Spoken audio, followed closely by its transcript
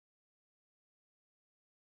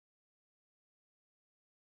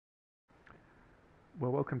Well,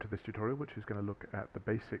 welcome to this tutorial, which is going to look at the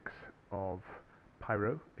basics of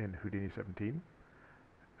Pyro in Houdini 17.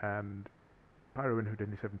 And Pyro in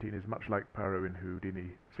Houdini 17 is much like Pyro in Houdini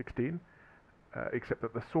 16, except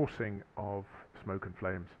that the sourcing of smoke and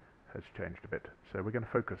flames has changed a bit. So we're going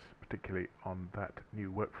to focus particularly on that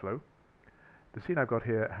new workflow. The scene I've got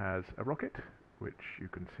here has a rocket, which you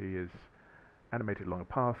can see is animated along a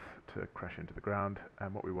path to crash into the ground,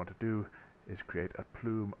 and what we want to do is create a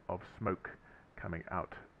plume of smoke coming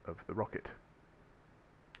out of the rocket.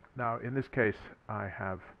 Now in this case I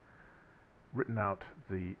have written out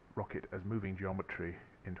the rocket as moving geometry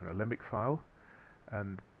into an Alembic file,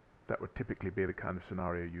 and that would typically be the kind of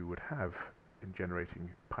scenario you would have in generating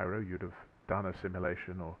Pyro. You'd have done a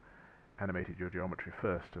simulation or animated your geometry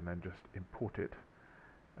first and then just import it.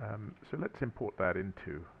 So let's import that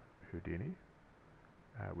into Houdini,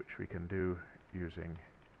 which we can do using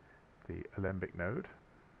the Alembic node.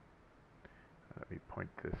 Let me point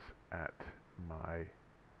this at my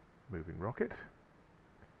moving rocket,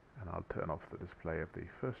 and I'll turn off the display of the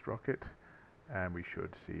first rocket, and we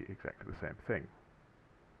should see exactly the same thing.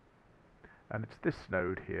 And it's this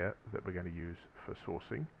node here that we're going to use for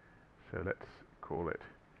sourcing, so let's call it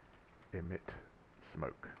emit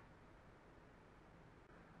smoke.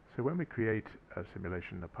 So when we create a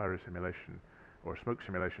simulation, a Pyro simulation or a smoke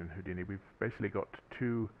simulation in Houdini, we've basically got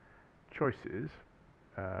two choices.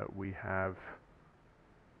 We have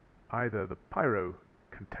either the Pyro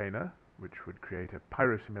container, which would create a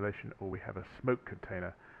Pyro simulation, or we have a smoke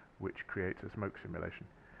container, which creates a smoke simulation.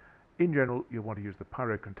 In general, you'll want to use the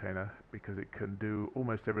Pyro container because it can do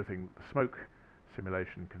almost everything the smoke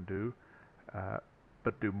simulation can do,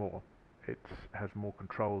 but do more. It has more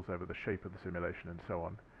controls over the shape of the simulation and so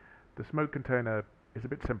on. The smoke container is a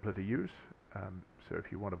bit simpler to use, so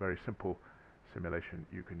if you want a very simple simulation,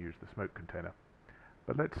 you can use the smoke container.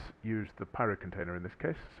 But let's use the Pyro container in this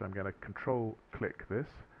case. So I'm going to control click this,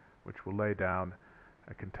 which will lay down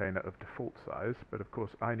a container of default size, but of course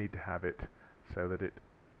I need to have it so that it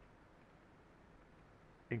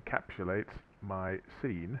encapsulates my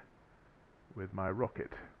scene with my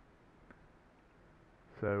rocket.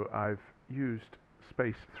 So I've used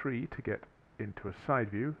space 3 to get into a side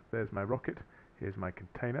view. There's my rocket, here's my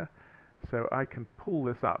container. So I can pull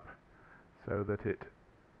this up so that it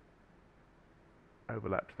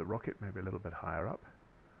overlaps the rocket, maybe a little bit higher up,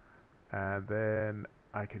 and then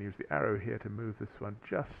I can use the arrow here to move this one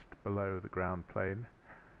just below the ground plane,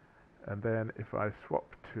 and then if I swap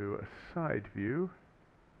to a side view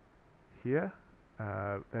here,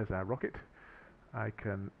 there's our rocket. I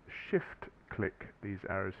can shift click these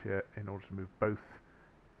arrows here in order to move both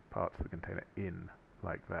parts of the container in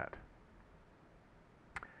like that.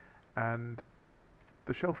 And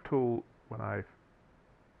the shelf tool, when I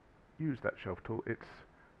use that shelf tool, it's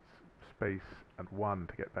space and 1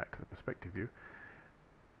 to get back to the perspective view.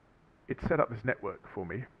 It's set up this network for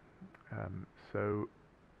me, so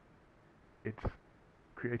it's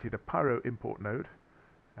created a Pyro import node,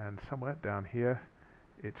 and somewhere down here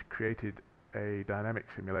it's created a dynamic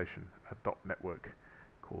simulation, a dot network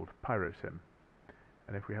called PyroSim.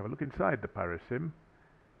 And if we have a look inside the PyroSim,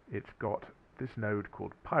 it's got this node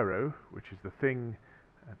called Pyro, which is the thing.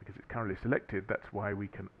 Because it's currently selected, that's why we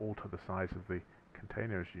can alter the size of the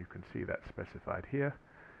container. As you can see, that's specified here.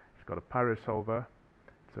 It's got a Pyro solver.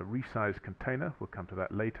 It's a resized container. We'll come to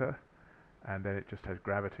that later. And then it just has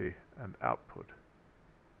gravity and output.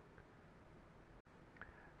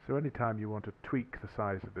 So anytime you want to tweak the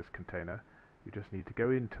size of this container, you just need to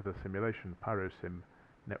go into the simulation PyroSim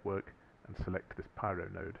network and select this Pyro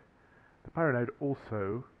node. The Pyro node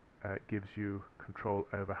also gives you control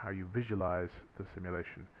over how you visualize the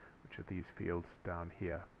simulation, which are these fields down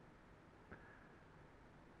here.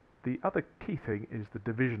 The other key thing is the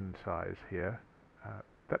division size here.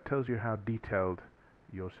 That tells you how detailed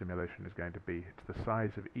your simulation is going to be. It's the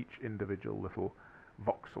size of each individual little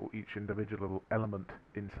voxel, each individual little element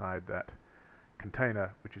inside that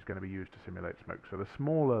container, which is going to be used to simulate smoke. So the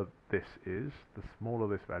smaller this is, the smaller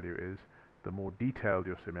this value is, the more detailed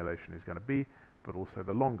your simulation is going to be, but also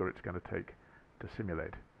the longer it's going to take to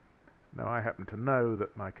simulate. Now I happen to know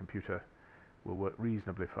that my computer will work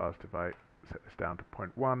reasonably fast if I set this down to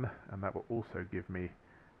 0.1, and that will also give me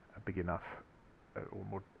a big enough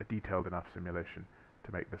or a detailed enough simulation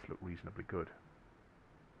to make this look reasonably good.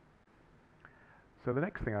 So the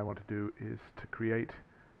next thing I want to do is to create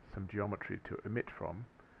some geometry to emit from.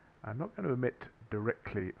 I'm not going to emit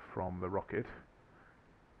directly from the rocket.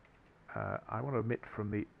 I want to emit from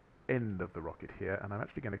the end of the rocket here, and I'm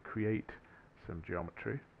actually going to create some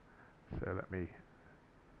geometry. So let me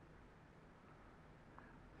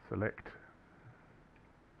select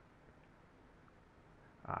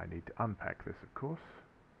I need to unpack this, of course.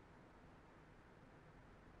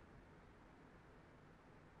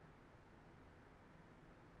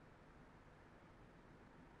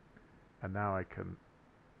 And now I can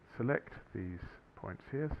select these points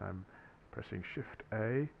here. So I'm pressing Shift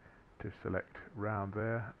A to select round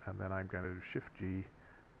there, and then I'm going to do Shift G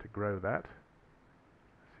to grow that.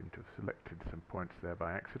 I seem to have selected some points there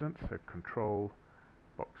by accident, so Control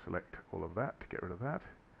box select all of that to get rid of that.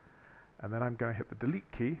 And then I'm going to hit the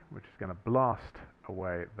delete key, which is going to blast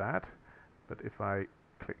away that. But if I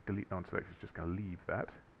click delete non-select, it's just going to leave that.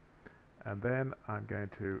 And then I'm going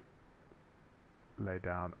to lay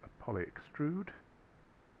down a poly extrude,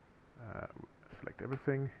 select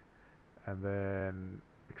everything, and then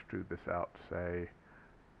extrude this out, say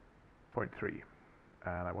 0.3.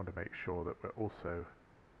 And I want to make sure that we're also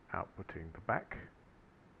outputting the back,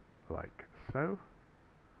 like so.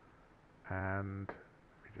 And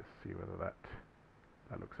let me just see whether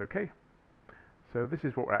that looks okay. So this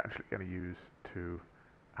is what we're actually going to use to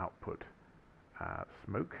output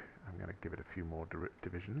smoke. I'm going to give it a few more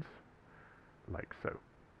divisions, like so.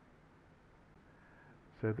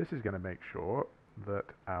 So this is going to make sure that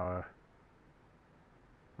our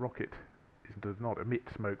rocket does not emit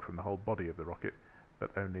smoke from the whole body of the rocket,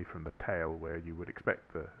 but only from the tail, where you would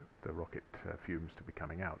expect the rocket fumes to be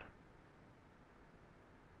coming out.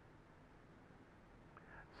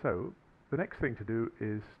 So the next thing to do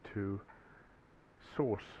is to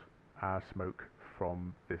source our smoke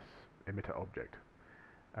from this emitter object,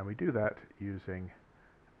 and we do that using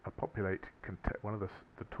a one of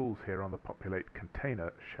the tools here on the populate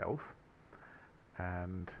container shelf.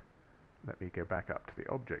 And let me go back up to the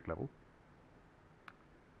object level.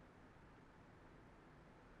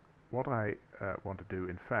 What I want to do,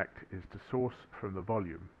 in fact, is to source from the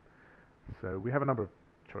volume. So we have a number of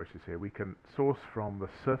choices here. We can source from the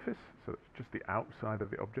surface, so it's just the outside of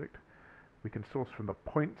the object. We can source from the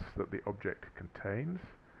points that the object contains.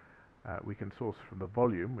 We can source from the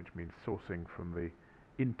volume, which means sourcing from the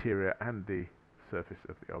interior and the surface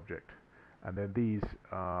of the object. And then these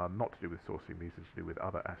are not to do with sourcing, these are to do with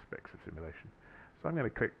other aspects of simulation. So I'm going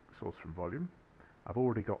to click source from volume. I've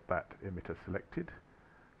already got that emitter selected.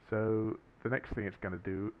 So the next thing it's going to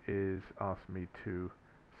do is ask me to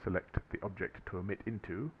select the object to emit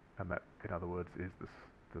into, and that, in other words, is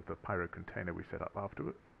the Pyro container we set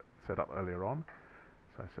up earlier on.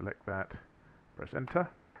 So I select that, press enter,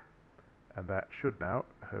 and that should now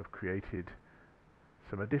have created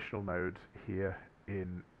some additional nodes here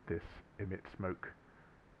in this emit smoke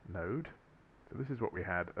node. So this is what we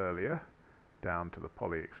had earlier, down to the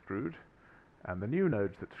poly extrude, and the new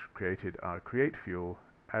nodes that's created are create fuel,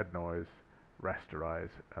 add noise, rasterize,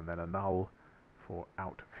 and then a null for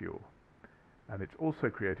out fuel. And it's also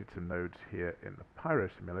created some nodes here in the Pyro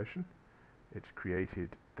simulation. It's created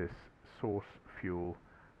this source fuel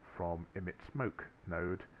from emit smoke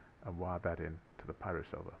node and wired that in to the Pyro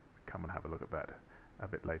solver. Come and have a look at that a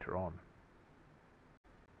bit later on.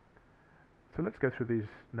 So let's go through these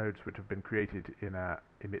nodes which have been created in our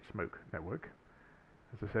emit smoke network.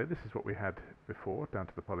 As I say, this is what we had before, down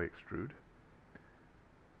to the poly extrude.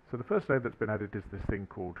 So the first node that's been added is this thing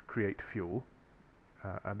called create fuel,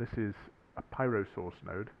 and this is a Pyro source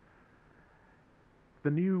node.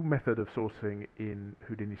 The new method of sourcing in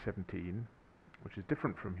Houdini 17, which is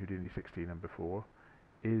different from Houdini 16 and before,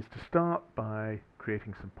 is to start by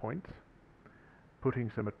creating some points,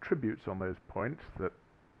 putting some attributes on those points that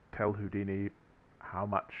tell Houdini how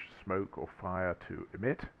much smoke or fire to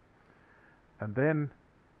emit, and then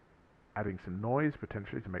adding some noise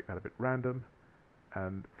potentially to make that a bit random,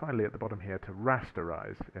 and finally at the bottom here to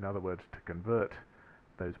rasterize, in other words to convert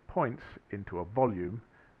those points into a volume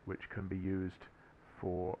which can be used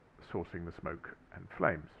for sourcing the smoke and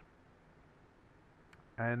flames.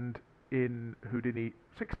 And in Houdini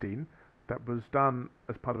 16 that was done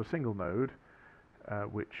as part of a single node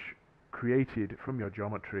which created from your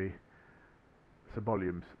geometry some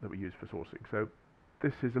volumes that were used for sourcing. So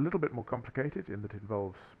this is a little bit more complicated in that it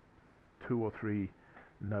involves 2 or 3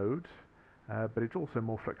 nodes, but it's also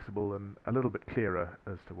more flexible and a little bit clearer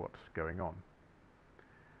as to what's going on.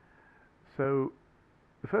 So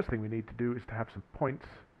the first thing we need to do is to have some points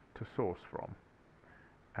to source from,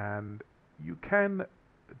 and you can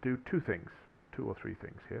do 2 things, 2 or 3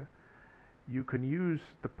 things here. You can use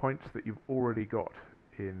the points that you've already got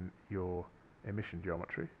in your emission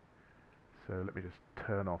geometry. So let me just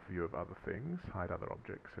turn off view of other things, hide other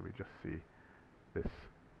objects, so we just see this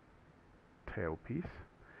tail piece.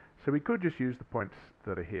 So we could just use the points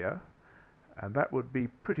that are here, and that would be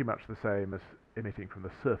pretty much the same as emitting from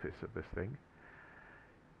the surface of this thing.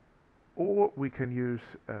 Or we can use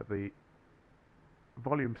the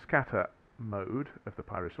volume scatter mode of the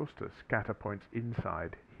Pyro source to scatter points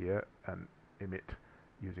inside here and emit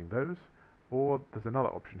using those, or there's another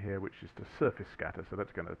option here which is to surface scatter, so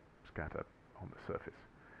that's going to scatter on the surface.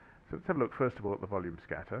 So let's have a look first of all at the volume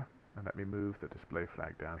scatter, and let me move the display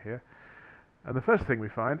flag down here. And the first thing we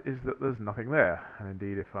find is that there's nothing there, and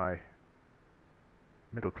indeed if I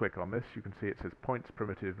middle click on this you can see it says points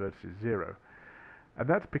primitive versus 0. And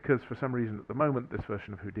that's because for some reason at the moment this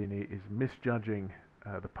version of Houdini is misjudging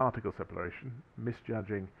the particle separation,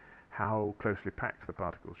 misjudging how closely packed the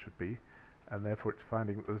particles should be, and therefore it's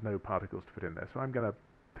finding that there's no particles to fit in there. So I'm going to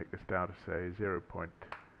take this down to say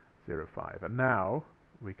 0.05, and now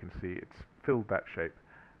we can see it's filled that shape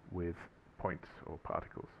with points or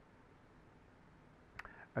particles.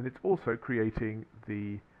 And it's also creating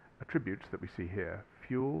the attributes that we see here,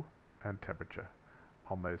 fuel and temperature,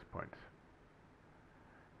 on those points.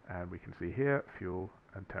 And we can see here fuel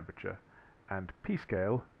and temperature, and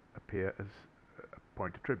p-scale appear as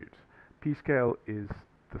point attributes. P-scale is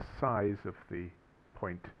the size of the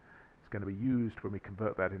point. It's going to be used when we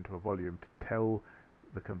convert that into a volume to tell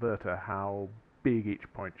the converter how big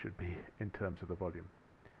each point should be in terms of the volume.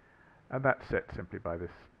 And that's set simply by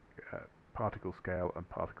this particle scale and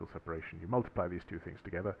particle separation. You multiply these two things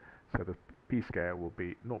together, so the p-scale will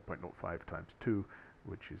be 0.05 times 2,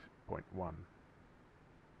 which is 0.1.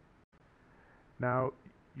 Now,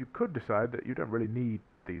 you could decide that you don't really need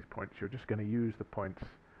these points, you're just going to use the points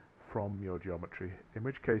from your geometry, in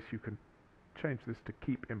which case you can change this to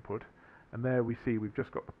keep input, and there we see we've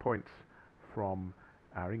just got the points from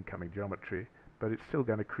our incoming geometry, but it's still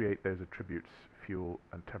going to create those attributes, fuel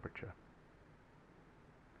and temperature.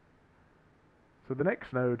 So the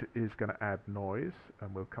next node is going to add noise,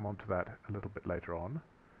 and we'll come on to that a little bit later on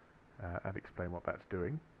and explain what that's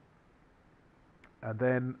doing. And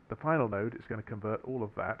then the final node is going to convert all of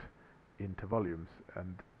that into volumes,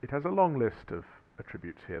 and it has a long list of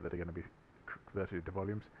attributes here that are going to be converted into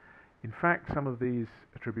volumes. In fact, some of these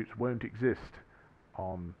attributes won't exist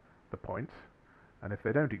on the points, and if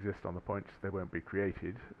they don't exist on the points, they won't be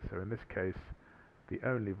created. So in this case, the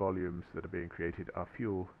only volumes that are being created are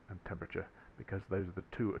fuel and temperature, because those are the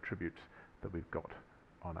two attributes that we've got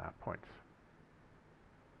on our points.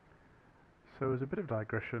 So as a bit of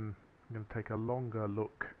digression, I'm going to take a longer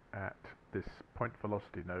look at this point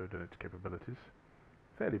velocity node and its capabilities,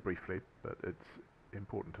 fairly briefly, but it's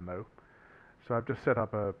important to know. So I've just set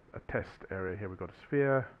up a test area here. We've got a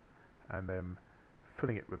sphere, and then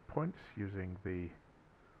filling it with points using the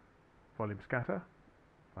volume scatter,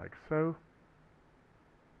 like so.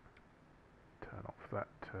 Turn off that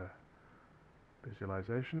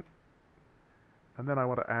visualization. And then I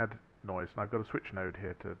want to add noise, and I've got a switch node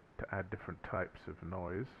here to add different types of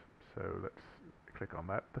noise. So let's click on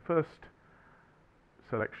that. The first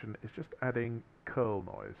selection is just adding curl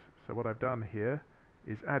noise. So what I've done here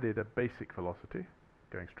is added a basic velocity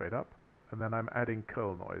going straight up, and then I'm adding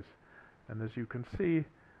curl noise. And as you can see,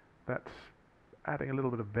 that's adding a little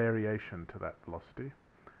bit of variation to that velocity.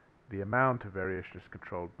 The amount of variation is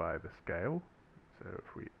controlled by the scale. So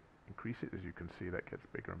if we increase it, as you can see, that gets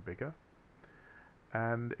bigger and bigger.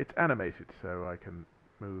 And it's animated, so I can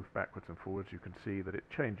move backwards and forwards. You can see that it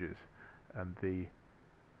changes, and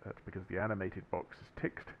that's because the animated box is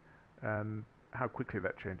ticked, and how quickly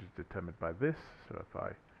that changes is determined by this. So if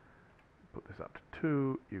I put this up to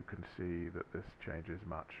 2, you can see that this changes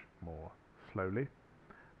much more slowly.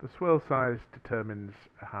 The swirl size determines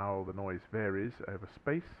how the noise varies over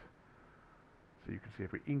space. So you can see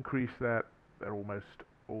if we increase that, they're almost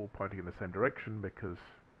all pointing in the same direction because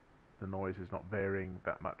the noise is not varying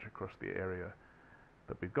that much across the area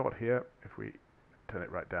that we've got here. If we turn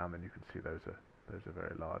it right down, then you can see those are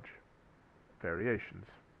very large variations.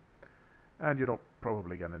 And you're not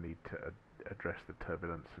probably going to need to address the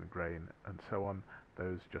turbulence and grain and so on.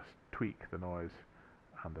 Those just tweak the noise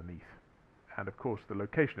underneath. And of course the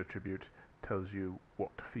location attribute tells you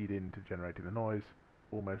what to feed into generating the noise.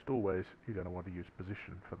 Almost always you're going to want to use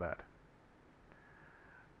position for that.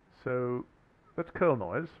 So that's curl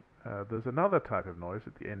noise. There's another type of noise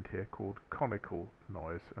at the end here called conical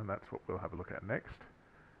noise, and that's what we'll have a look at next.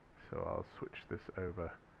 So I'll switch this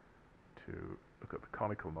over to look at the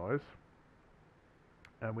conical noise.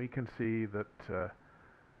 And we can see that the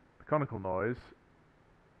conical noise,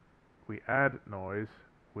 we add noise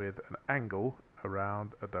with an angle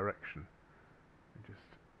around a direction. Let me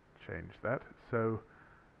just change that. So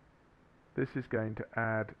this is going to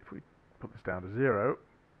add, if we put this down to 0,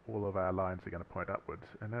 all of our lines are going to point upwards.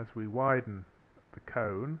 And as we widen the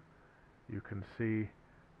cone, you can see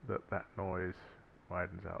that that noise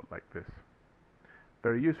widens out like this.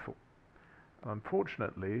 Very useful.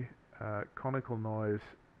 Unfortunately, conical noise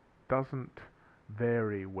doesn't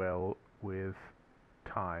vary well with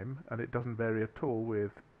time, and it doesn't vary at all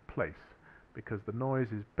with place, because the noise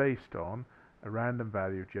is based on a random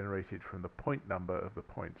value generated from the point number of the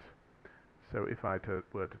points. So if I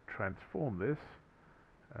were to transform this,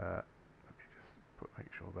 let me just make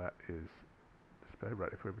sure that is displayed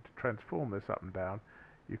right. If we were to transform this up and down,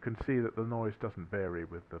 you can see that the noise doesn't vary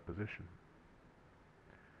with the position.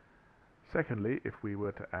 Secondly, if we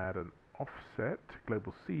were to add an offset,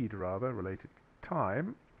 global seed rather, related to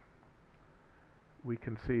time, we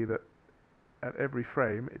can see that at every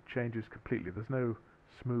frame it changes completely. There's no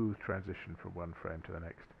smooth transition from one frame to the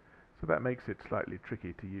next. So that makes it slightly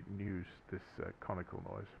tricky to use this conical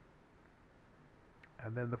noise.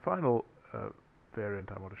 And then the final variant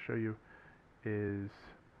I want to show you is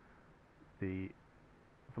the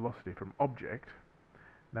velocity from object.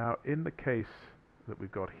 Now in the case that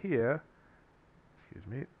we've got here, excuse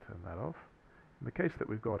me, turn that off. In the case that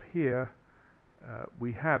we've got here,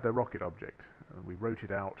 we had a rocket object, and we wrote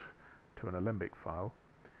it out to an alembic file.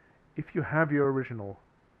 If you have your original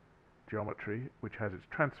geometry, which has its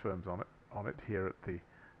transforms on it here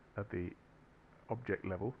at the object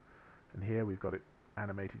level, and here we've got it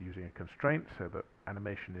animated using a constraint, so that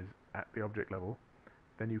animation is at the object level,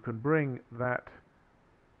 then you can bring that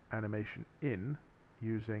animation in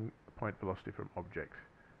using the point velocity from object,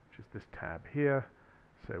 which is this tab here.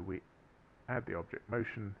 So we add the object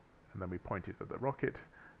motion, and then we point it at the rocket,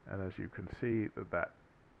 and as you can see that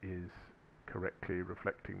is correctly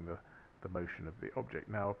reflecting the motion of the object.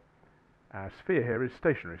 Now our sphere here is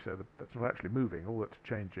stationary, so that's not actually moving. All that's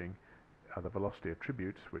changing are the velocity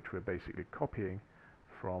attributes, which we're basically copying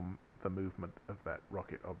from the movement of that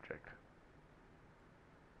rocket object.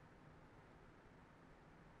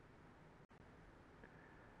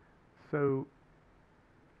 So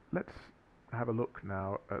let's have a look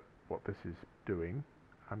now at what this is doing.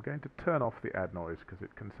 I'm going to turn off the add noise because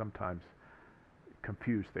it can sometimes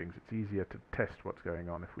confuse things. It's easier to test what's going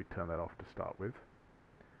on if we turn that off to start with.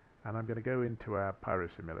 And I'm going to go into our Pyro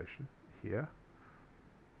simulation here.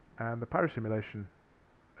 And the Pyro simulation,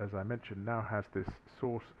 as I mentioned, now has this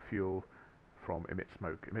source fuel from emit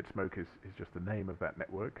smoke. Emit smoke is just the name of that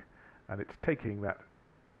network, and it's taking that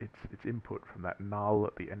its input from that null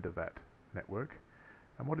at the end of that network.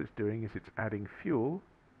 And what it's doing is it's adding fuel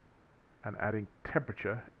and adding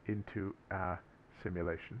temperature into our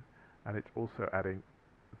simulation, and it's also adding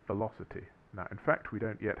velocity. Now in fact we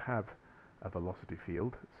don't yet have a velocity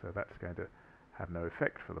field, so that's going to have no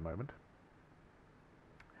effect for the moment.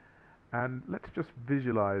 And let's just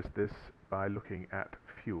visualize this by looking at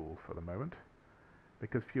fuel for the moment,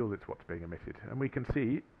 because fuel is what's being emitted, and we can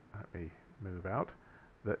see, let me move out,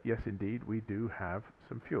 that yes indeed we do have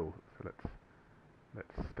some fuel. So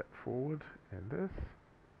let's step forward in this,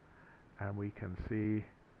 and we can see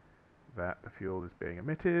that the fuel is being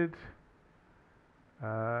emitted,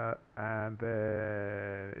 and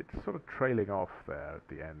then it's sort of trailing off there at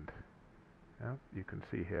the end. Yeah, you can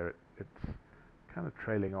see here it's kind of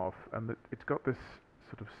trailing off, and it's got this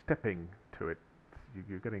sort of stepping to it.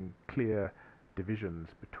 You're getting clear divisions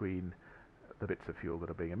between the bits of fuel that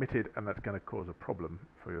are being emitted, and that's going to cause a problem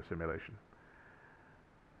for your simulation.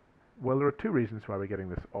 Well, there are two reasons why we're getting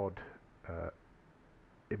this odd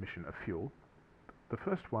emission of fuel. The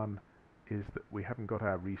first one is that we haven't got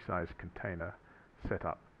our resize container set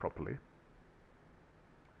up properly,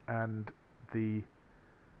 and the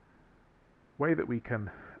way that we can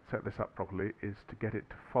set this up properly is to get it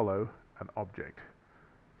to follow an object.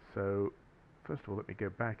 So first of all, let me go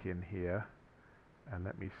back in here and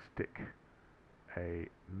let me stick a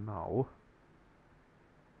null,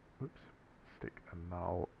 stick a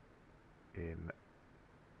null in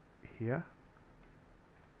here.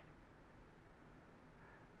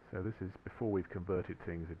 So this is before we've converted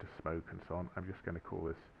things into smoke and so on. I'm just going to call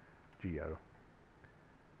this geo.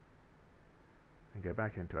 And go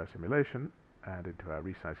back into our simulation and into our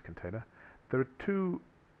resize container. There are two.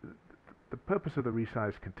 The purpose of the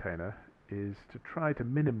resize container is to try to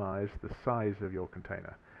minimize the size of your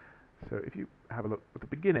container. So if you have a look at the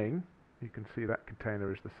beginning, you can see that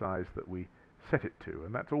container is the size that we set it to,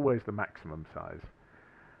 and that's always the maximum size.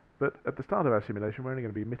 But at the start of our simulation, we're only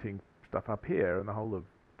going to be emitting stuff up here, and the whole of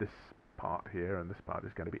this part here and this part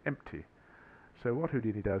is going to be empty. So what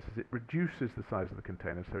Houdini does is it reduces the size of the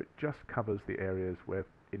container, so it just covers the areas where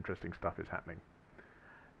interesting stuff is happening.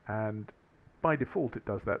 And by default it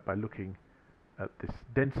does that by looking at this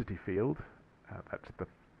density field, that's the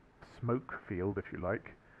smoke field if you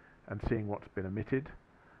like, and seeing what's been emitted,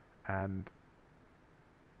 and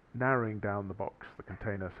narrowing down the box, the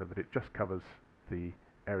container, so that it just covers the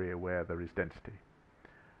area where there is density.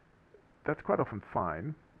 that's quite often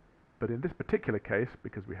fine, but in this particular case,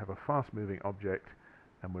 because we have a fast-moving object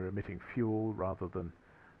and we're emitting fuel rather than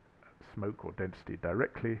smoke or density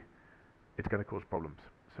directly, it's going to cause problems.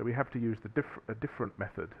 So we have to use a different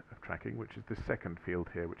method of tracking, which is this second field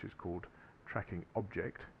here, which is called tracking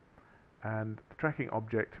object. And the tracking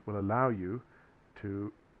object will allow you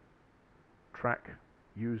to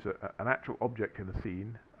use an actual object in the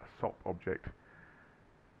scene, a SOP object,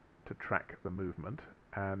 to track the movement.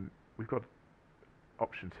 And we've got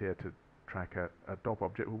options here to track a DOP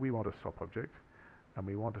object. Well, we want a SOP object, and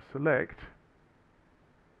we want to select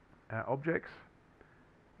our objects,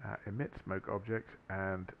 our emit smoke object,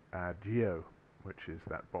 and our geo, which is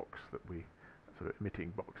that box that sort of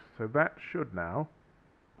emitting box. So that should now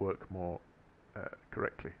work more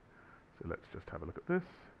correctly. So let's just have a look at this,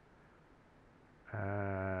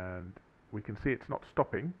 and we can see it's not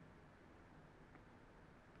stopping.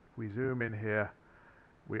 If we zoom in here,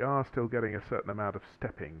 we are still getting a certain amount of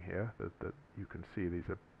stepping here. That you can see these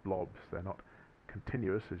are blobs. They're not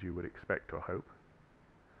continuous as you would expect or hope,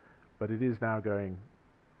 but it is now going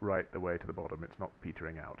right the way to the bottom. It's not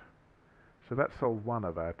petering out. So that solved one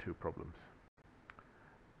of our two problems.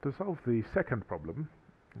 To solve the second problem,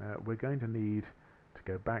 we're going to need to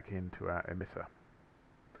go back into our emitter,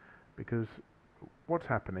 because what's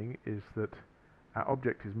happening is that our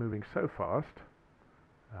object is moving so fast,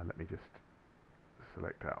 let me just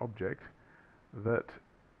select our object, that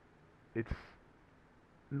it's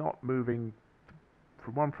not moving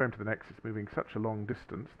from one frame to the next. It's moving such a long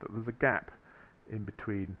distance that there's a gap in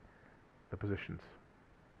between the positions.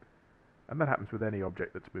 And that happens with any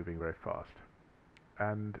object that's moving very fast.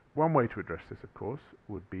 And one way to address this, of course,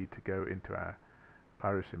 would be to go into our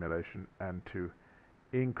Pyro simulation and to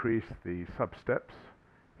increase the sub-steps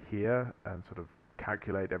here and sort of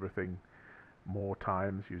calculate everything more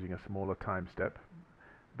times using a smaller time step.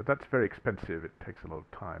 But that's very expensive. It takes a lot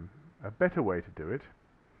of time. A better way to do it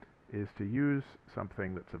is to use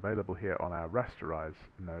something that's available here on our rasterize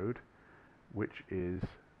node, which is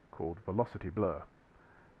called velocity blur.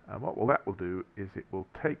 And what that will do is it will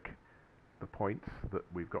take the points that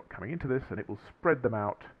we've got coming into this and it will spread them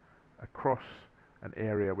out across an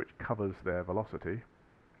area which covers their velocity,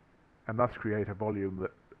 and thus create a volume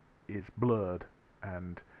that is blurred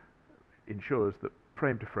and ensures that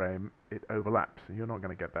frame to frame it overlaps, and you're not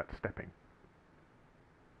going to get that stepping.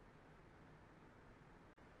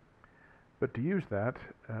 But to use that,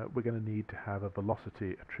 we're going to need to have a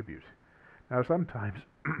velocity attribute. Now sometimes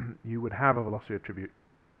you would have a velocity attribute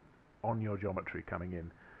on your geometry coming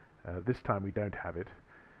in. This time we don't have it.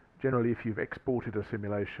 Generally, if you've exported a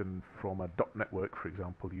simulation from a dot network, for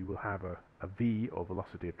example, you will have a V, or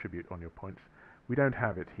velocity attribute, on your points. We don't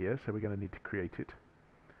have it here, so we're going to need to create it.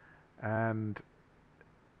 And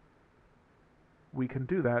we can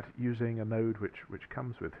do that using a node which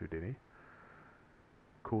comes with Houdini,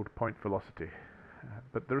 called point velocity.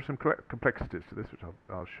 But there are some complexities to this, which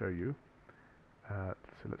I'll show you.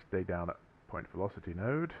 So let's stay down at point velocity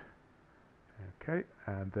node. Okay,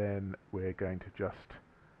 and then we're going to just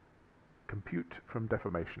compute from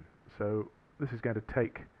deformation. So this is going to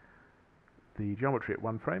take the geometry at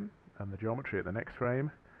one frame and the geometry at the next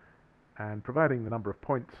frame, and providing the number of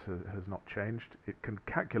points has not changed, it can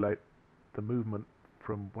calculate the movement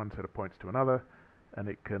from one set of points to another, and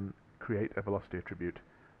it can create a velocity attribute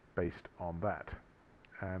based on that.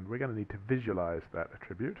 And we're going to need to visualize that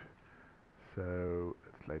attribute. So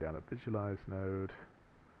let's lay down a visualize node,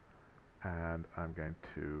 and I'm going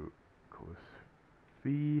to call this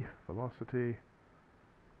V, velocity,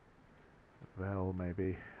 vel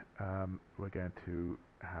maybe. We're going to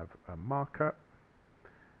have a marker,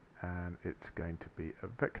 and it's going to be a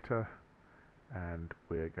vector, and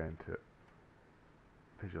we're going to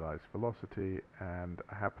visualize velocity, and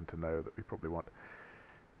I happen to know that we probably want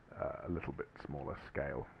a little bit smaller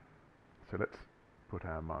scale. So let's put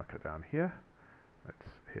our marker down here. Let's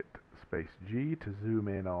hit space G to zoom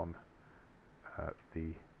in on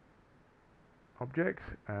the object,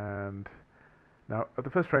 and now at the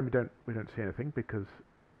first frame we don't see anything, because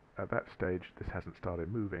at that stage this hasn't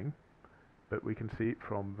started moving, but we can see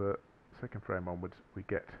from the second frame onwards we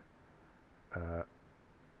get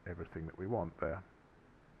everything that we want there.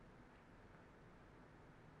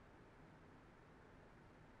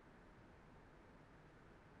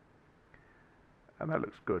 And that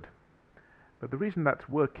looks good. But the reason that's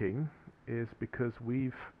working is because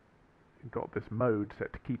we've got this mode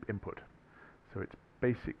set to keep input. So it's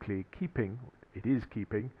basically keeping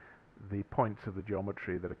the points of the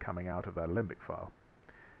geometry that are coming out of that limbic file.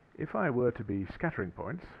 If I were to be scattering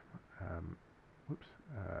points,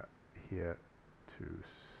 here to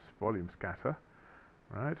volume scatter,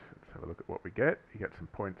 Right, let's have a look at what we get. You get some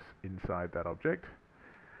points inside that object.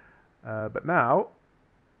 But now,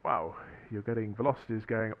 wow, you're getting velocities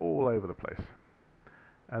going all over the place.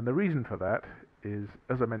 And the reason for that is,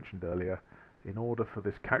 as I mentioned earlier, in order for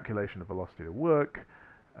this calculation of velocity to work,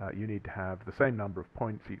 you need to have the same number of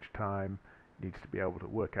points each time. It needs to be able to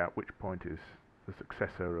work out which point is the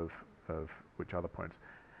successor of which other points.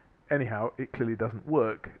 Anyhow, it clearly doesn't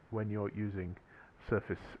work when you're using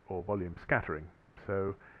surface or volume scattering.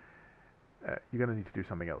 So you're going to need to do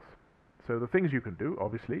something else. So the things you can do,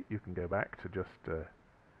 obviously, you can go back to just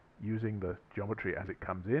using the geometry as it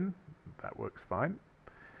comes in. That works fine.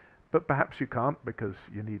 But perhaps you can't, because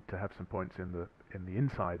you need to have some points in the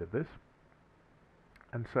inside of this.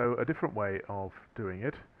 And so a different way of doing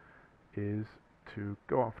it is to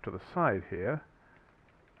go off to the side here,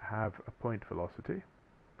 have a point velocity,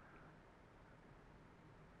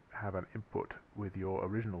 have an input with your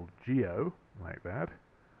original geo, like that,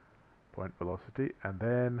 point velocity, and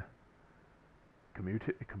then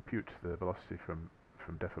compute the velocity from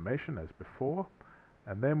deformation as before,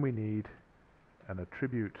 and then we need an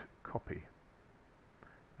attribute copy,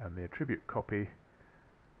 and the attribute copy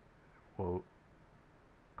will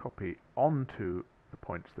copy onto the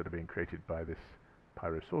points that are being created by this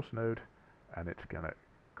Pyro source node, and it's going to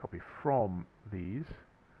copy from these,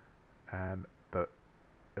 and the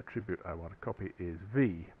attribute I want to copy is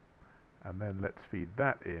V, and then let's feed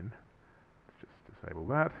that in. Let's just disable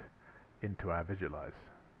that into our visualize.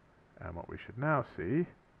 And what we should now see,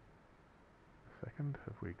 a second,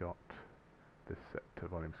 have we got this set to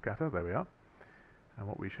volume scatter? There we are. And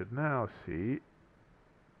what we should now see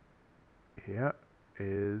here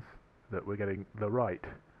is that we're getting the right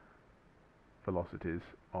velocities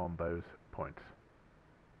on those points.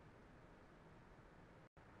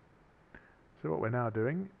 So what we're now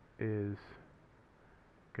doing is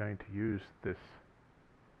going to use this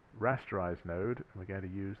rasterize node, and we're going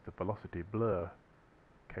to use the velocity blur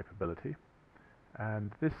capability.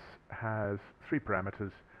 And this has 3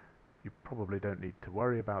 parameters. You probably don't need to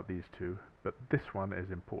worry about these 2, but this one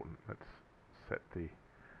is important. Let's set the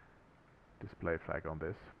display flag on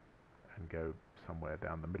this and go somewhere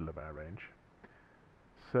down the middle of our range.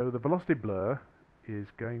 So the velocity blur is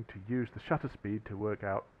going to use the shutter speed to work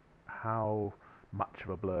out how much of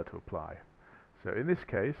a blur to apply. So in this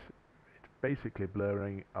case, it's basically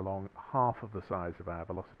blurring along half of the size of our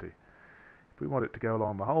velocity. If we want it to go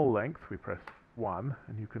along the whole length, we press 1,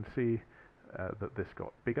 and you can see that this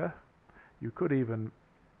got bigger. You could even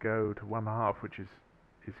go to 1.5, which is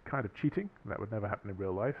kind of cheating. That would never happen in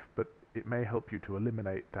real life, but it may help you to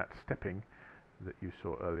eliminate that stepping that you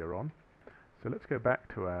saw earlier on. So let's go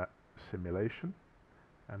back to our simulation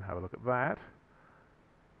and have a look at that.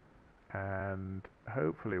 And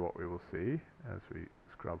hopefully what we will see as we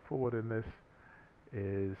scrub forward in this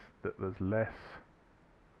is that there's less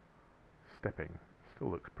stepping. Still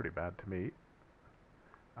looks pretty bad to me.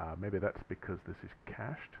 Maybe that's because this is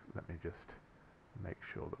cached. Let me just make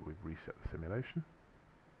sure that we've reset the simulation.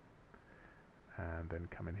 And then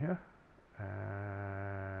come in here.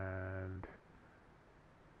 And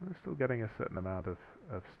we're still getting a certain amount of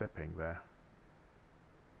stepping there.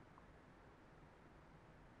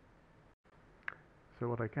 So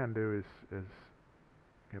what I can do is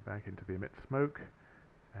go back into the emit smoke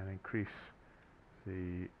and increase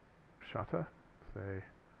the shutter, say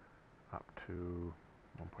up to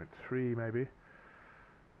 1.3 maybe.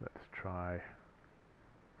 Let's try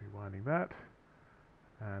rewinding that,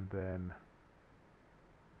 and then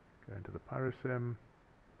go into the PyroSim.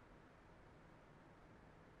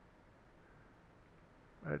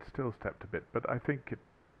 It's still stepped a bit, but I think it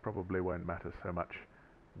probably won't matter so much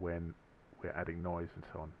when we're adding noise and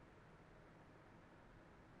so on.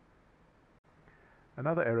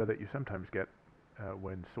 Another error that you sometimes get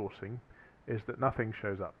when sourcing is that nothing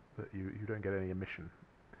shows up, that you don't get any emission.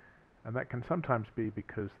 And that can sometimes be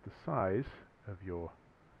because the size of your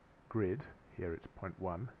grid, here it's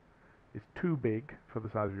 0.1, is too big for the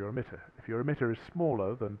size of your emitter. If your emitter is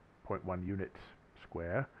smaller than 0.1 units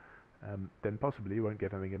square, then possibly you won't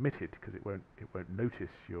get anything emitted because it won't notice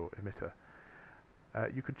your emitter.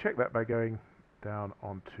 You could check that by going down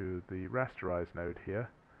onto the rasterize node here,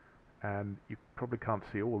 and you probably can't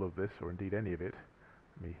see all of this, or indeed any of it.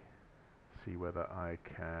 Let me see whether I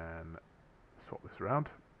can swap this around,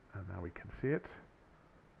 and now we can see it.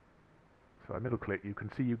 So I middle click, you can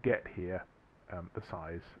see you get here the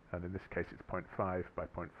size, and in this case it's 0.5 by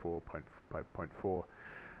 0.4 by 0.4.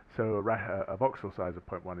 So a voxel size of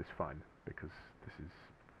 0.1 is fine, because this is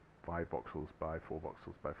 5 voxels by 4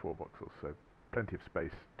 voxels by 4 voxels, so plenty of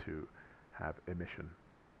space to have emission.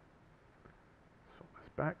 Swap this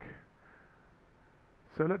back.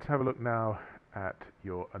 So let's have a look now at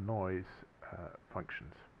your noise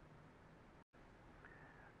functions.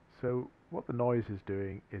 So what the noise is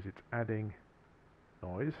doing is it's adding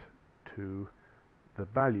noise to the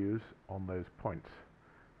values on those points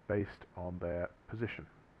based on their position.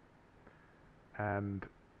 And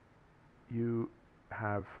you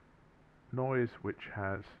have noise which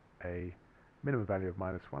has a minimum value of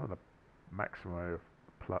 -1 and a maximum value of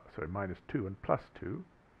 -2 and +2.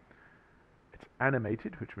 It's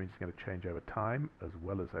animated, which means it's going to change over time as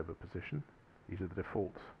well as over position. These are the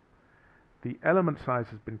defaults. The element size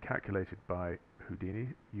has been calculated by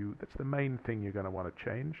Houdini. That's the main thing you're going to want to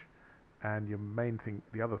change, and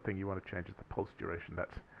the other thing you want to change is the pulse duration.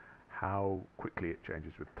 That's how quickly it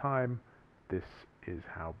changes with time. This is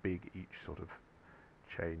how big each sort of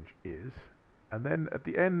change is. And then at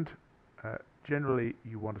the end, generally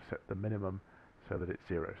you want to set the minimum so that it's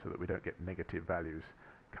 0, so that we don't get negative values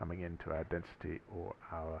coming into our density or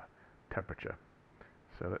our temperature.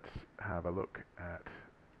 So let's have a look at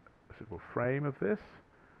a simple frame of this.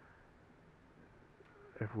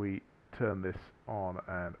 If we turn this on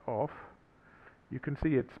and off, you can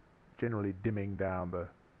see it's generally dimming down the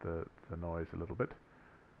noise a little bit,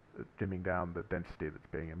 dimming down the density that's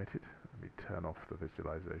being emitted. Let me turn off the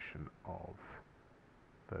visualization of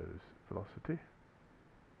those velocity.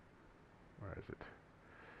 Where is it?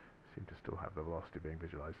 Seem to still have the velocity being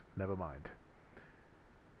visualized. Never mind.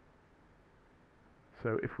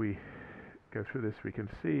 So if we go through this, we can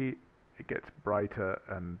see it gets brighter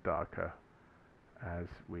and darker as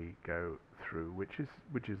we go through, which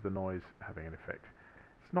is the noise having an effect.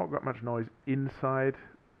 It's not got much noise inside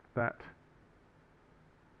that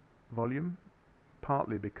volume,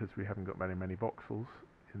 partly because we haven't got very many voxels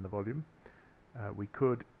in the volume. We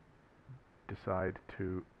could decide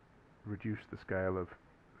to reduce the scale of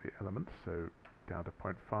the elements, so down to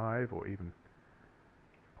 0.5 or even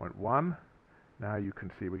 0.1. Now you can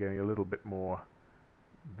see we're getting a little bit more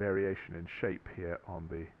variation in shape here on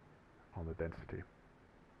the density.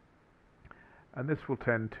 And this will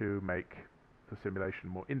tend to make the simulation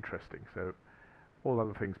more interesting. So all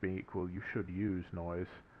other things being equal, you should use noise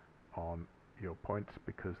on your points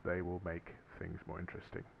because they will make things more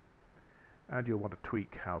interesting. And you'll want to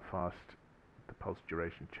tweak how fast the pulse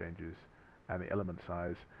duration changes and the element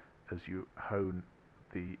size as you hone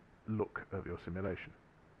the look of your simulation.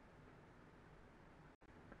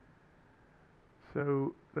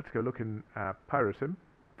 So let's go look in PyroSim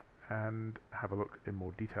and have a look in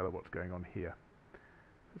more detail at what's going on here.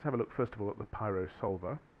 Let's have a look first of all at the Pyro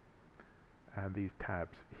solver and these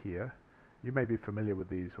tabs here. You may be familiar with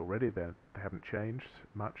these already. They haven't changed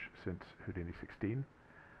much since Houdini 16.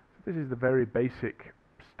 So this is the very basic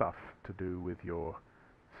stuff to do with your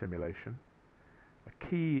simulation. A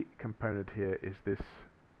key component here is this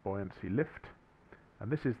buoyancy lift,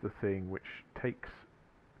 and this is the thing which takes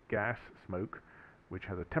gas, smoke, which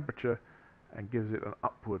has a temperature and gives it an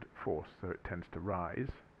upward force, so it tends to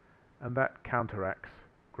rise, and that counteracts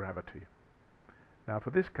gravity. Now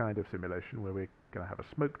for this kind of simulation where we're going to have a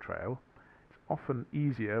smoke trail, it's often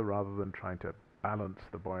easier, rather than trying to balance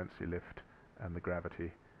the buoyancy lift and the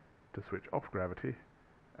gravity, to switch off gravity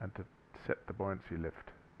and to set the buoyancy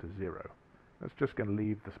lift to 0. That's just going to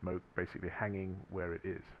leave the smoke basically hanging where it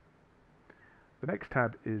is. The next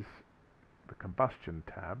tab is the combustion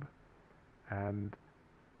tab, and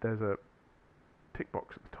there's a tick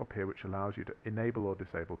box at the top here which allows you to enable or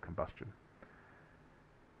disable combustion.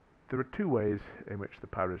 There are two ways in which the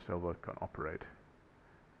Pyro solver can operate.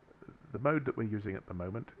 The mode that we're using at the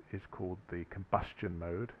moment is called the combustion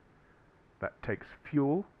mode. That takes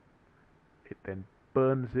fuel, it then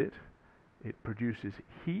burns it, it produces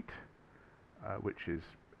heat, which is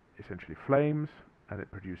essentially flames, and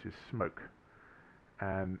it produces smoke,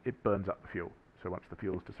 and it burns up the fuel. So once the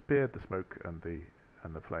fuel's disappeared, the smoke and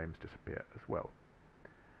the flames disappear as well.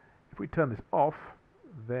 If we turn this off,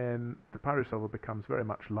 then the Pyro solver becomes very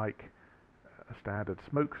much like a standard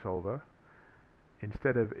smoke solver.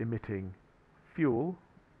 Instead of emitting fuel,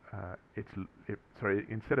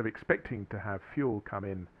 instead of expecting to have fuel come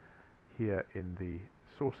in here in the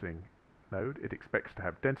sourcing node, it expects to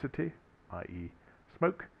have density, i.e.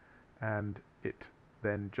 smoke, and it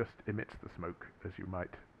then just emits the smoke as you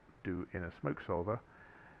might do in a smoke solver.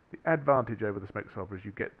 The advantage over the smoke solver is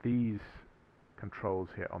you get these controls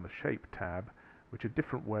here on the shape tab, which are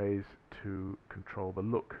different ways to control the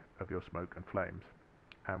look of your smoke and flames,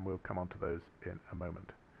 and we'll come on to those in a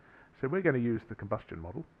moment. So we're going to use the combustion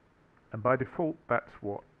model, and by default that's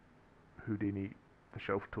what Houdini, the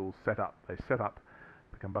shelf tools, set up. They set up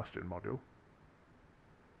the combustion module,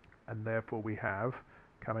 and therefore we have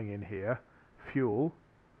coming in here fuel,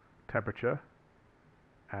 temperature,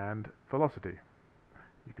 and velocity.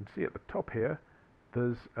 You can see at the top here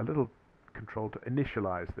there's a little control to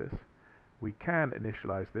initialize this. We can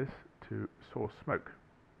initialize this to source smoke,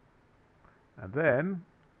 and then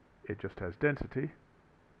it just has density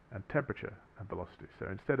and temperature and velocity. So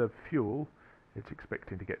instead of fuel, it's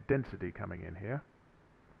expecting to get density coming in here.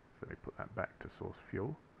 So let me put that back to source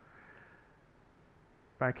fuel.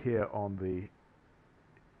 Back here on the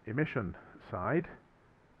emission side,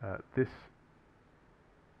 this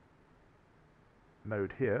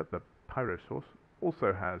node here, the Pyro source,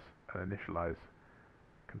 also has an initialize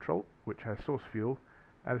control, which has source fuel,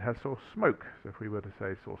 and it has source smoke. So if we were to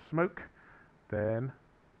say source smoke, then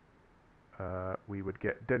we would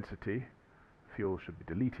get density. Fuel should be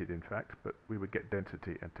deleted, in fact, but we would get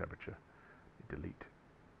density and temperature. Delete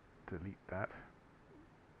that,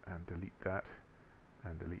 and delete that,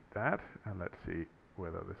 and delete that, and let's see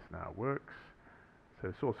whether this now works.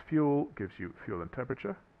 So source fuel gives you fuel and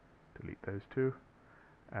temperature. Delete those two.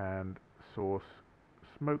 And source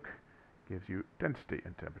smoke gives you density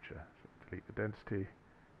and temperature. So delete the density,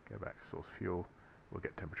 go back to source fuel, we'll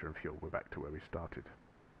get temperature and fuel. We're back to where we started.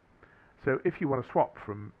 So if you want to swap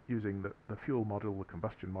from using the fuel model, the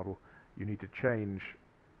combustion model, you need to change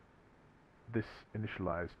this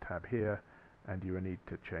initialize tab here, and you will need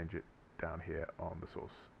to change it down here on the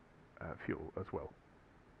source fuel as well.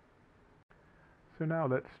 So now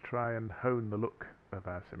let's try and hone the look of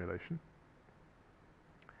our simulation.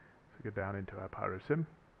 So go down into our Pyro sim,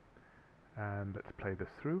 and let's play this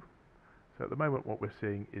through. So at the moment what we're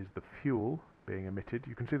seeing is the fuel being emitted.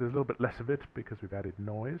 You can see there's a little bit less of it because we've added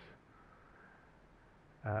noise.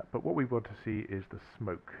 But what we want to see is the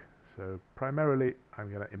smoke. So primarily I'm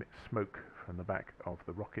going to emit smoke from the back of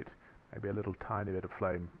the rocket, maybe a little tiny bit of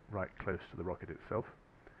flame right close to the rocket itself.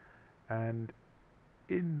 And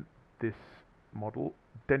in this model,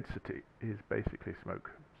 density is basically smoke.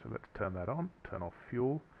 So let's turn that on, turn off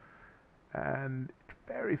fuel, and it's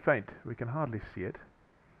very faint. We can hardly see it.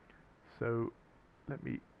 So let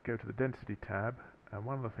me go to the density tab, and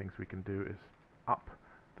one of the things we can do is up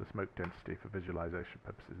the smoke density for visualization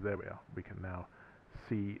purposes. There we are. We can now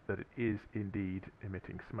see that it is indeed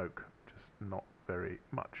emitting smoke, just not very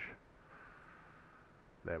much.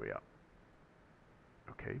 There we are.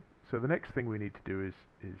 Okay, so the next thing we need to do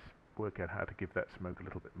is work out how to give that smoke a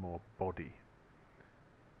little bit more body.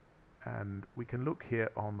 And we can look here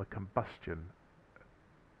on the combustion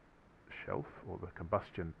shelf, or the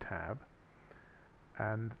combustion tab,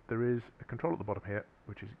 and there is a control at the bottom here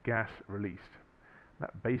which is gas released.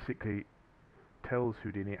 That basically tells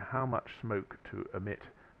Houdini how much smoke to emit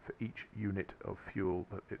for each unit of fuel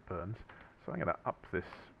that it burns. So I'm going to up this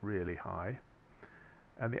really high.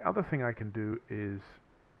 And the other thing I can do is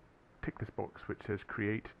tick this box which says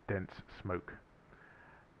create dense smoke.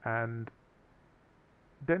 And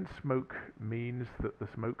dense smoke means that the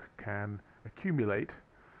smoke can accumulate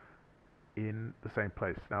in the same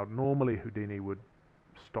place. Now normally Houdini would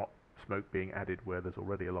stop smoke being added where there's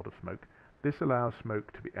already a lot of smoke. This allows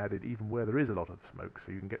smoke to be added even where there is a lot of smoke,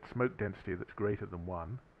 so you can get smoke density that's greater than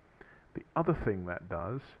 1. The other thing that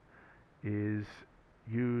does is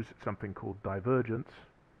use something called divergence.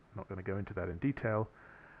 I'm not going to go into that in detail,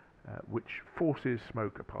 which forces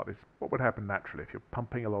smoke apart. It's what would happen naturally. If you're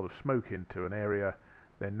pumping a lot of smoke into an area,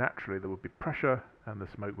 then naturally there would be pressure and the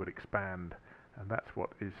smoke would expand, and that's what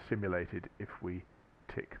is simulated if we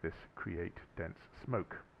tick this create dense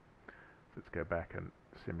smoke. Let's go back and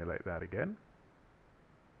simulate that again.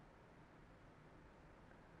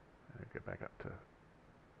 And go back up to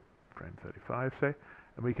frame 35, say,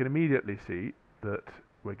 and we can immediately see that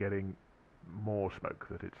we're getting more smoke,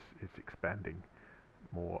 that it's expanding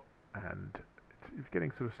more, and it's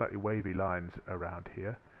getting sort of slightly wavy lines around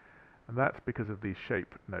here, and that's because of these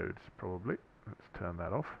shape nodes probably. Let's turn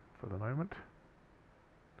that off for the moment.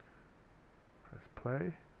 Press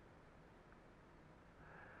play.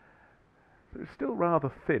 So it's still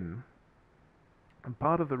rather thin, and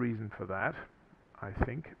part of the reason for that, I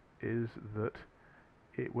think, is that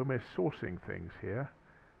when we're sourcing things here,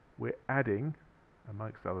 we're adding,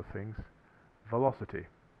 amongst other things, velocity.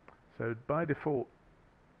 So by default,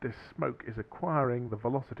 this smoke is acquiring the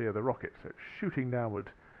velocity of the rocket, so it's shooting downward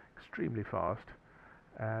extremely fast,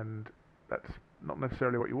 and that's not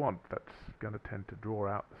necessarily what you want. That's going to tend to draw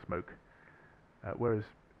out the smoke, whereas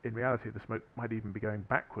in reality the smoke might even be going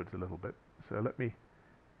backwards a little bit. So let me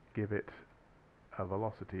give it a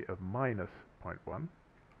velocity of minus 0.1,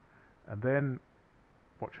 and then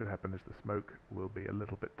what should happen is the smoke will be a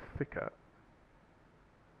little bit thicker.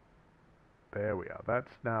 There we are.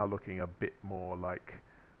 That's now looking a bit more like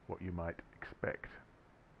what you might expect.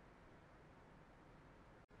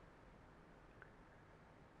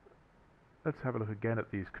 let's have a look again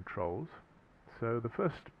at these controls. So the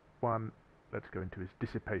first one let's go into is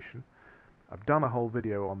dissipation. I've done a whole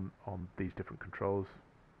video on these different controls.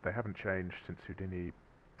 They haven't changed since Houdini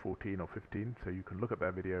 14 or 15, so you can look at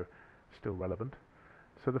that video, still relevant.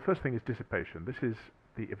 So the first thing is dissipation. This is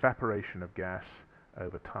the evaporation of gas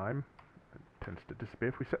over time. It tends to disappear.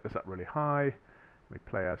 If we set this up really high, we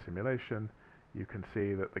play our simulation, you can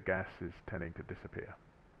see that the gas is tending to disappear.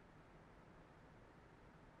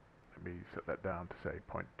 Let me set that down to say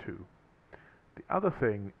 0.2. The other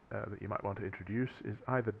thing that you might want to introduce is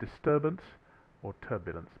either disturbance or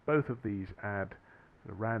turbulence. Both of these add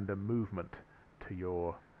a random movement to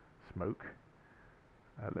your smoke.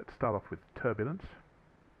 Let's start off with turbulence,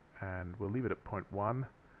 and we'll leave it at 0.1,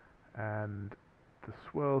 and the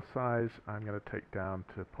swirl size I'm going to take down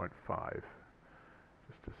to 0.5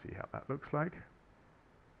 just to see how that looks like.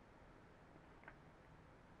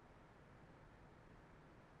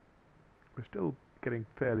 We're still getting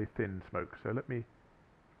fairly thin smoke, so let me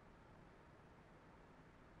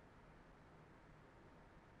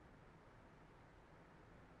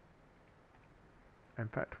in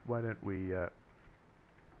fact, why don't we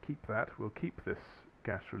keep that? We'll keep this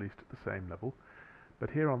gas released at the same level, but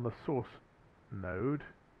here on the source node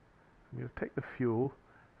I'm going to take the fuel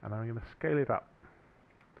and I'm going to scale it up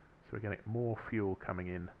so we're getting more fuel coming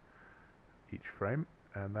in each frame,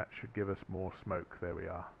 and that should give us more smoke. There we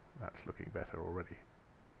are. That's looking better already.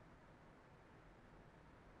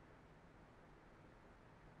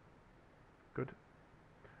 Good.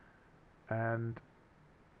 And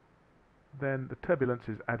then the turbulence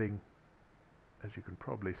is adding, as you can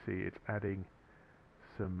probably see, it's adding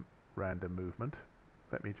some random movement.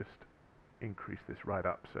 Let me just increase this right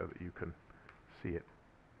up so that you can see it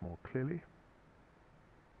more clearly.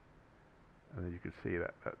 And then you can see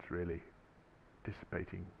that that's really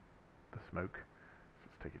dissipating the smoke.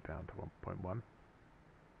 Let's take it down to 1.1.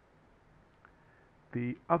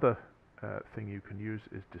 The other thing you can use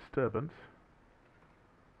is disturbance.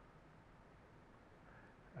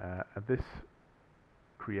 And this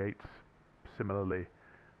creates, similarly,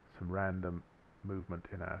 some random movement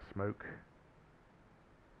in our smoke,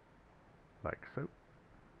 like so.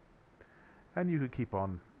 And you could keep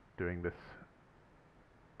on doing this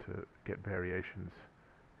to get variations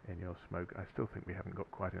in your smoke. I still think we haven't got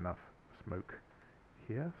quite enough smoke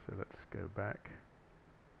here, so let's go back.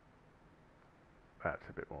 That's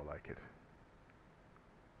a bit more like it.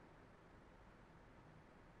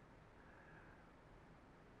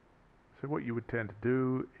 So what you would tend to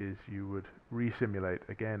do is you would re-simulate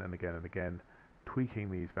again and again and again,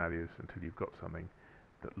 tweaking these values until you've got something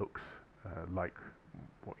that looks like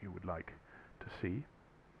what you would like to see,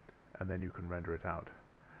 and then you can render it out.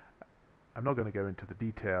 I'm not going to go into the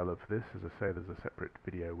detail of this. As I say, there's a separate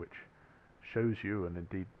video which shows you, and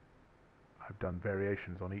indeed I've done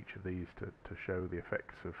variations on each of these to show the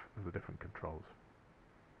effects of the different controls.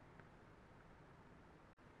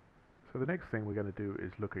 So the next thing we're going to do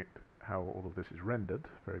is look at how all of this is rendered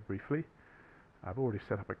very briefly. I've already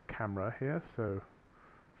set up a camera here, so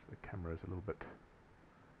the camera is a little bit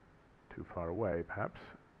too far away perhaps.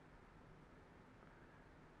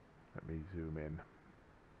 Let me zoom in.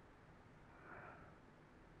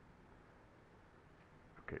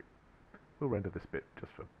 Okay, we'll render this bit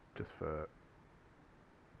just for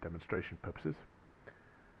demonstration purposes.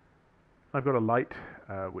 I've got a light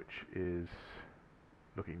which is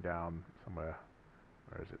looking down somewhere.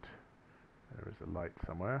 Where is it? There is a light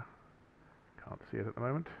somewhere. Can't see it at the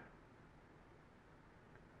moment.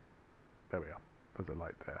 There we are. There's a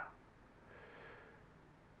light there.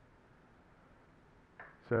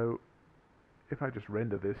 So if I just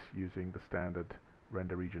render this using the standard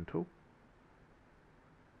render region tool,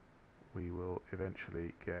 we will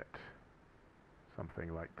eventually get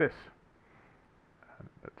something like this. And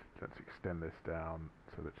let's extend this down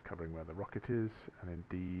so that it's covering where the rocket is, and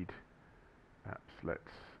indeed perhaps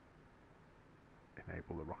let's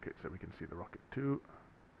enable the rocket so we can see the rocket too.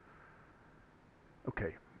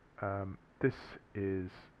 Okay, this is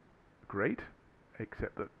great,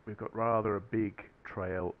 except that we've got rather a big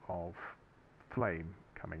trail of flame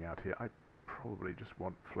coming out here. I probably just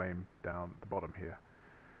want flame down the bottom here.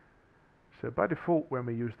 So by default, when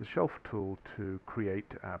we use the shelf tool to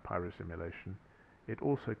create our Pyro simulation, it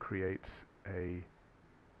also creates a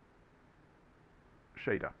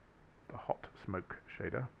shader, the hot smoke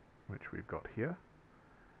shader, which we've got here,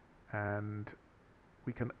 and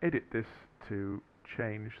we can edit this to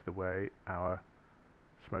change the way our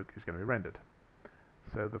smoke is going to be rendered.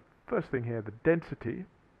 So the first thing here, the density,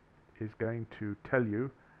 is going to tell you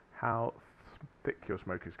how thick your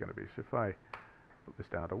smoke is going to be. So if I put this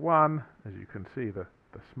down to 1, as you can see, the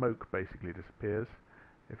the smoke basically disappears.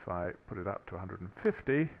 If I put it up to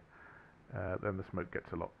 150, then the smoke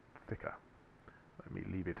gets a lot thicker. Let me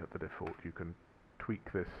leave it at the default. You can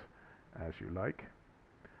tweak this as you like.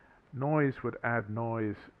 Noise would add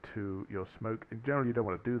noise to your smoke. In general, you don't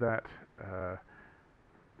want to do that.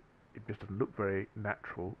 It just doesn't look very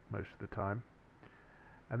natural most of the time.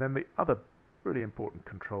 And then the other really important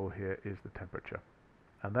control here is the temperature.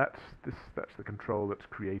 And that's the control that's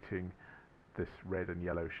creating this red and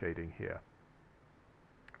yellow shading here.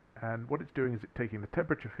 And what it's doing is it's taking the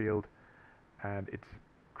temperature field and it's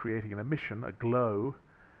creating an emission, a glow,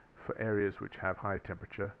 for areas which have high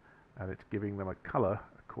temperature, and it's giving them a color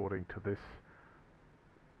according to this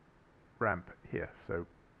ramp here. So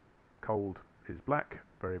cold is black,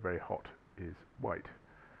 very, very hot is white.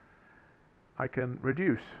 I can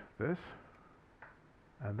reduce this,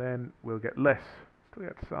 and then we'll get less. Still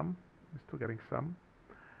get some. We're still getting some.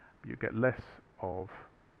 But you get less of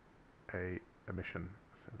a emission.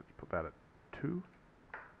 So let's put that at 2.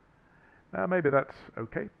 Now maybe that's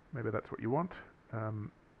okay. Maybe that's what you want.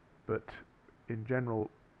 But in general,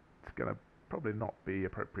 it's going to probably not be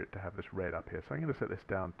appropriate to have this red up here. So I'm going to set this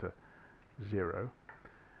down to 0.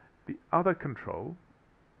 The other control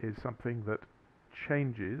is something that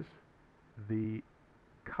changes the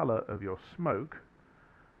color of your smoke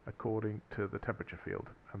according to the temperature field,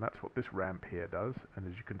 and that's what this ramp here does. And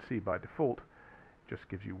as you can see, by default it just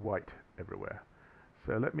gives you white everywhere.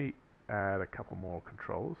 So let me add a couple more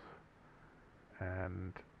controls,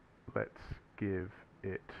 and let's give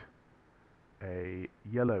it a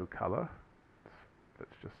yellow color.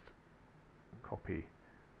 Let's just copy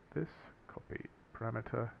this, copy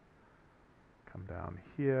parameter, come down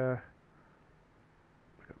here,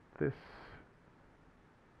 look at this,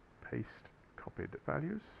 paste copied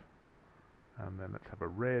values, and then let's have a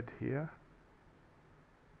red here.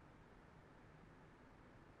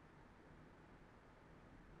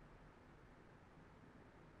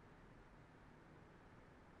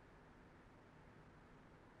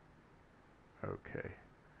 Okay,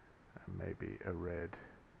 and maybe a red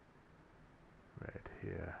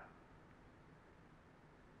here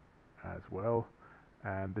as well,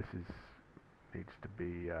 and this needs to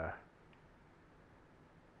be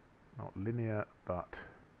not linear but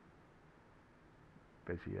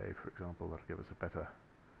Bezier, for example. That'll give us a better,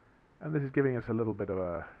 and this is giving us a little bit of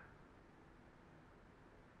a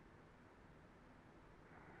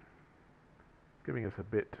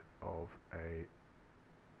bit of a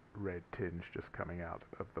red tinge just coming out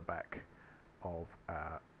of the back of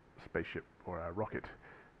our spaceship or our rocket,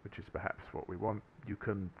 which is perhaps what we want. You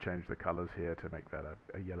can change the colors here to make that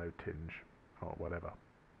a yellow tinge or whatever.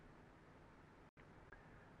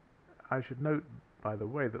 I should note, by the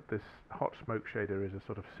way, that this hot smoke shader is a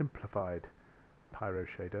sort of simplified Pyro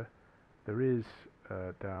shader. There is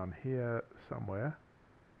down here somewhere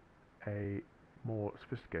a more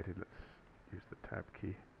sophisticated, let's use the tab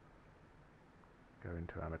key, go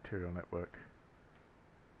into our material network,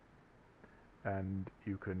 and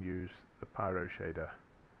you can use the Pyro shader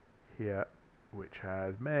here, which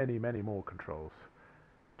has many, many more controls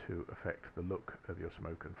to affect the look of your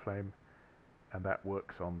smoke and flame, and that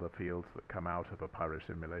works on the fields that come out of a Pyro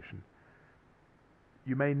simulation.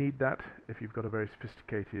 You may need that if you've got a very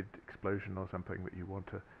sophisticated explosion or something that you want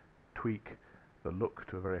to tweak the look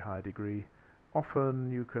to a very high degree.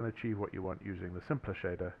 Often you can achieve what you want using the simpler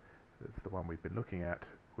shader. That's the one we've been looking at,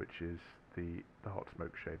 which is the hot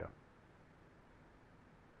smoke shader.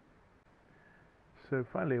 So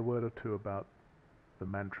finally, a word or two about the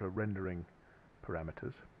mantra rendering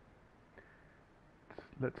parameters.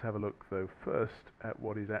 Let's have a look though first at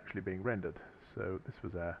what is actually being rendered. So this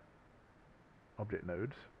was our object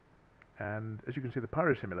nodes, and as you can see, the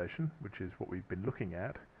Pyro simulation, which is what we've been looking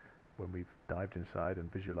at when we've dived inside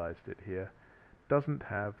and visualized it here, doesn't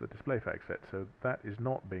have the display fact set, so that is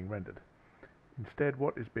not being rendered. Instead,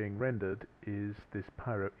 what is being rendered is this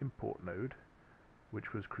Pyro import node,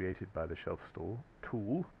 which was created by the shelf store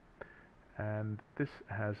tool, and this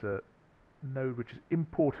has a node which is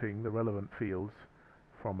importing the relevant fields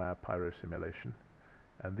from our Pyro simulation,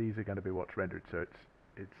 and these are going to be what's rendered. So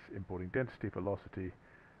it's importing density, velocity,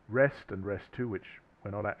 rest, and rest2, which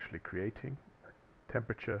we're not actually creating,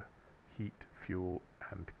 temperature, heat, fuel,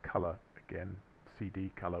 and color. Again,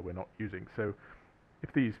 CD color we're not using. So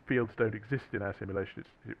if these fields don't exist in our simulation,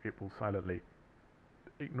 it will silently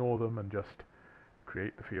ignore them and just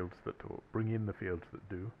create the fields that, or bring in the fields that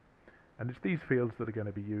do. And it's these fields that are going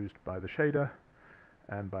to be used by the shader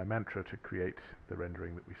and by Mantra to create the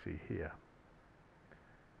rendering that we see here.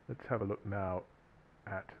 Let's have a look now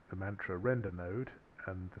at the Mantra render node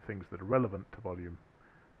and the things that are relevant to volume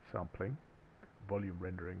sampling. volume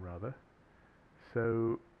rendering rather.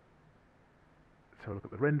 So let's have a look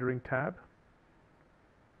at the rendering tab,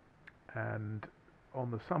 and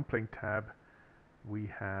on the sampling tab we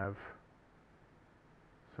have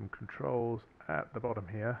some controls at the bottom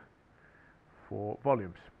here for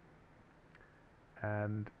volumes,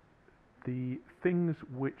 and the things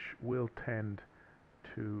which will tend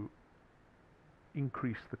to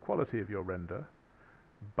increase the quality of your render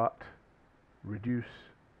but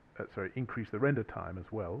increase the render time as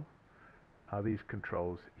well are these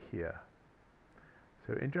controls here.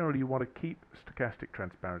 So in general you want to keep stochastic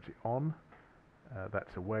transparency on.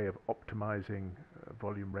 That's a way of optimizing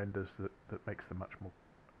volume renders that makes them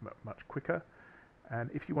much quicker.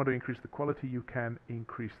 And if you want to increase the quality, you can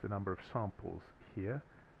increase the number of samples here.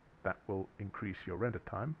 That will increase your render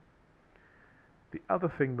time. The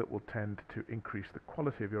other thing that will tend to increase the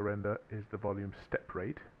quality of your render is the volume step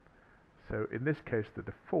rate. So in this case the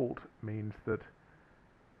default means that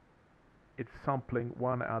it's sampling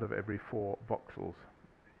 1 out of every 4 voxels.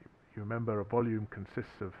 You remember a volume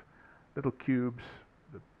consists of little cubes.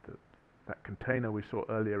 That container we saw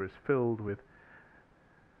earlier is filled with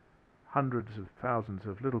hundreds of thousands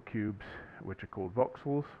of little cubes which are called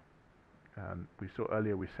voxels. And we saw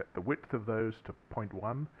earlier we set the width of those to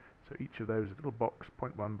 0.1. So each of those is a little box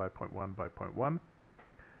 0.1 by 0.1 by 0.1.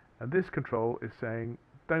 And this control is saying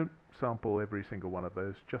don't sample every single one of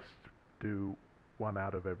those, just do 1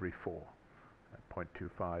 out of every 4.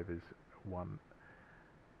 0.25 is 1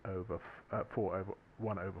 over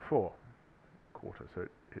 1 over 4 quarter, so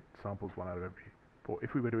it samples 1 out of every 4.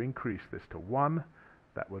 If we were to increase this to 1,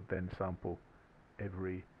 that would then sample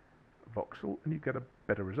every voxel, and you get a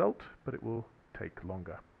better result, but it will take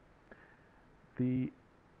longer. The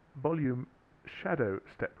volume shadow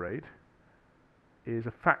step rate is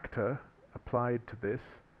a factor applied to this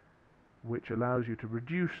which allows you to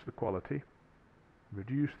reduce the quality,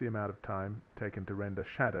 reduce the amount of time taken to render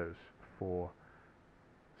shadows for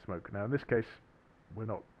smoke. Now in this case we're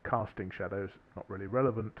not casting shadows, not really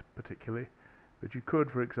relevant particularly, but you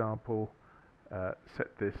could, for example,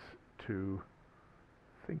 set this to,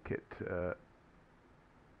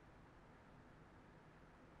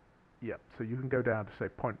 so you can go down to say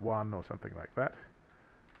 0.1 or something like that,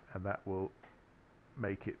 and that will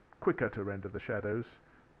make it quicker to render the shadows,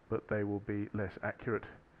 but they will be less accurate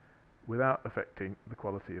without affecting the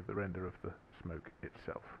quality of the render of the smoke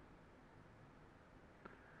itself.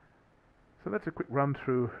 So that's a quick run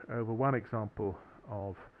through over one example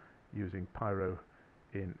of using Pyro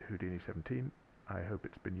in Houdini 17. I hope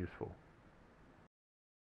it's been useful.